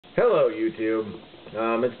Hello, YouTube.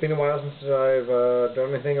 It's been a while since I've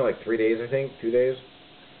done anything, like 3 days, I think, 2 days.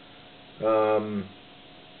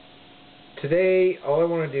 Today, all I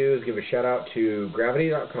want to do is give a shout out to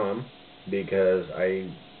Gravity.com because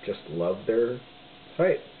I just love their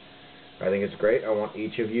site. I think it's great. I want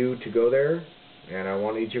each of you to go there, and I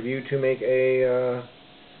want each of you to make a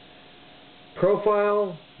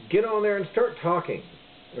profile, get on there and start talking.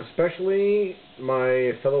 Especially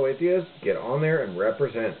my fellow atheists, get on there and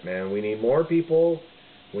represent, man. We need more people.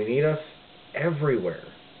 We need us everywhere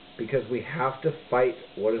because we have to fight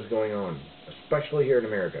what is going on, especially here in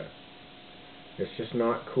America. It's just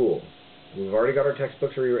not cool. We've already got our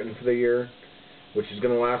textbooks rewritten for the year, which is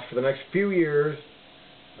going to last for the next few years.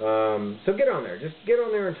 So get on there. Just get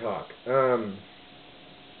on there and talk.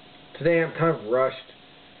 Today I'm kind of rushed.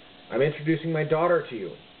 I'm introducing my daughter to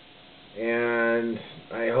you. And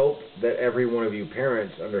I hope that every one of you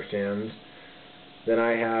parents understands that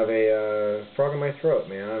I have a frog in my throat,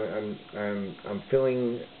 man. I'm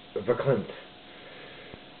feeling verklempt.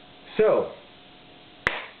 So,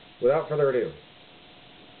 without further ado,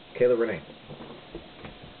 Kayla Renee.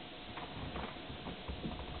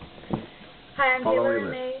 Hi, I'm Kayla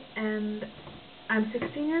Renee, and I'm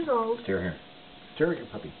 16 years old. Stare here. Stare at your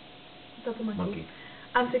puppy. That's a monkey.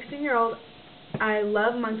 I'm 16-year-old. I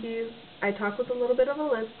love monkeys. I talk with a little bit of a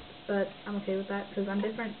lisp, but I'm okay with that because I'm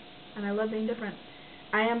different, and I love being different.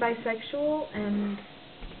 I am bisexual, and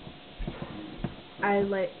I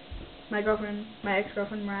like my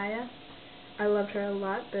ex-girlfriend Mariah. I loved her a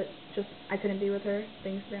lot, but I couldn't be with her.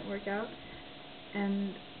 Things didn't work out,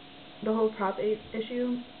 and the whole Prop 8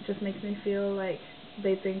 issue just makes me feel like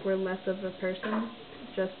they think we're less of a person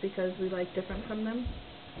just because we like different from them,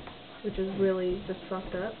 which is really just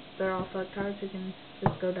fucked up. They're all fucktards who can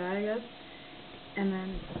just go die, I guess. And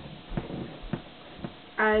then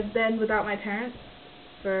I've been without my parents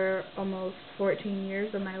for almost 14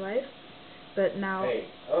 years of my life, but now I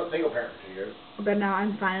was single parent for 2 years. But now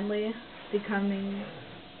I'm finally becoming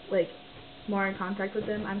like more in contact with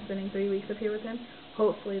him. I'm spending 3 weeks up here with him,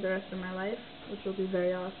 hopefully the rest of my life, which will be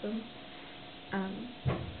very awesome.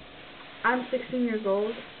 I'm 16 years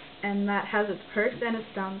old, and that has its perks and its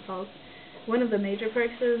downfalls. One of the major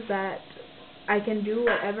perks is that I can do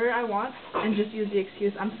whatever I want and just use the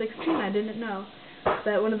excuse, I'm 16, I didn't know.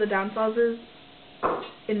 But one of the downfalls is,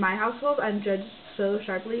 in my household, I'm judged so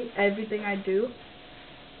sharply. Everything I do,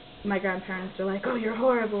 my grandparents are like, oh, you're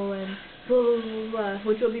horrible, and blah, blah, blah, blah,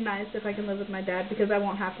 which will be nice if I can live with my dad because I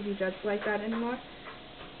won't have to be judged like that anymore.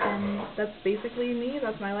 And that's basically me.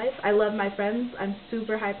 That's my life. I love my friends. I'm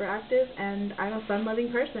super hyperactive, and I'm a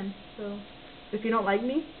fun-loving person. So if you don't like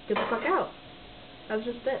me, get the fuck out. That's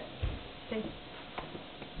just it. Okay.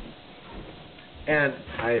 And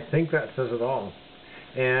I think that says it all.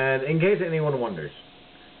 And in case anyone wonders,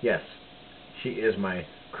 yes, she is my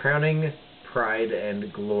crowning pride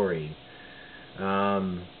and glory.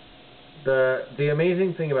 The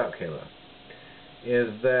amazing thing about Kayla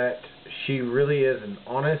is that she really is an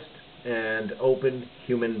honest and open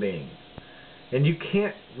human being. And you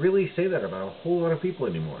can't really say that about a whole lot of people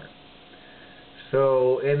anymore.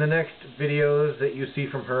 So in the next videos that you see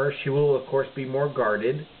from her, she will of course be more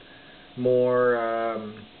guarded, more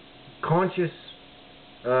conscious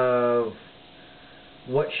of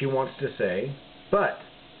what she wants to say. But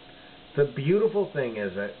the beautiful thing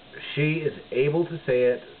is that she is able to say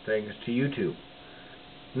it thanks to YouTube.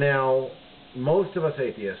 Now, most of us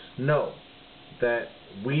atheists know that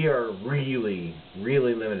we are really,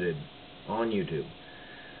 really limited on YouTube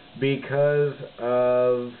because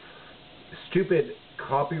of stupid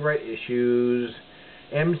copyright issues,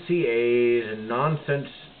 MCAs, and nonsense.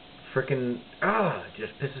 Frickin' it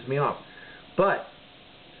just pisses me off. But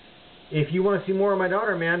if you want to see more of my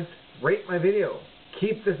daughter, man, rate my video.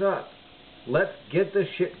 Keep this up. Let's get this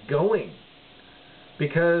shit going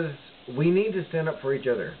because we need to stand up for each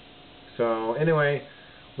other. So anyway,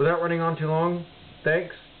 without running on too long,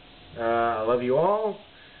 thanks. I love you all.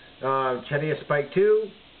 Chetty Spike 2.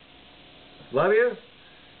 Love you.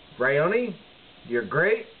 Bryony, you're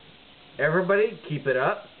great. Everybody, keep it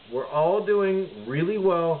up. We're all doing really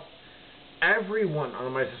well. Everyone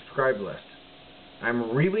on my subscribe list.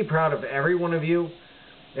 I'm really proud of every one of you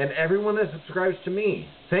and everyone that subscribes to me.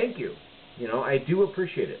 Thank you. You know, I do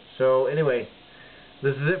appreciate it. So anyway,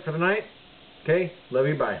 this is it for the night. Okay? Love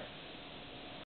you. Bye.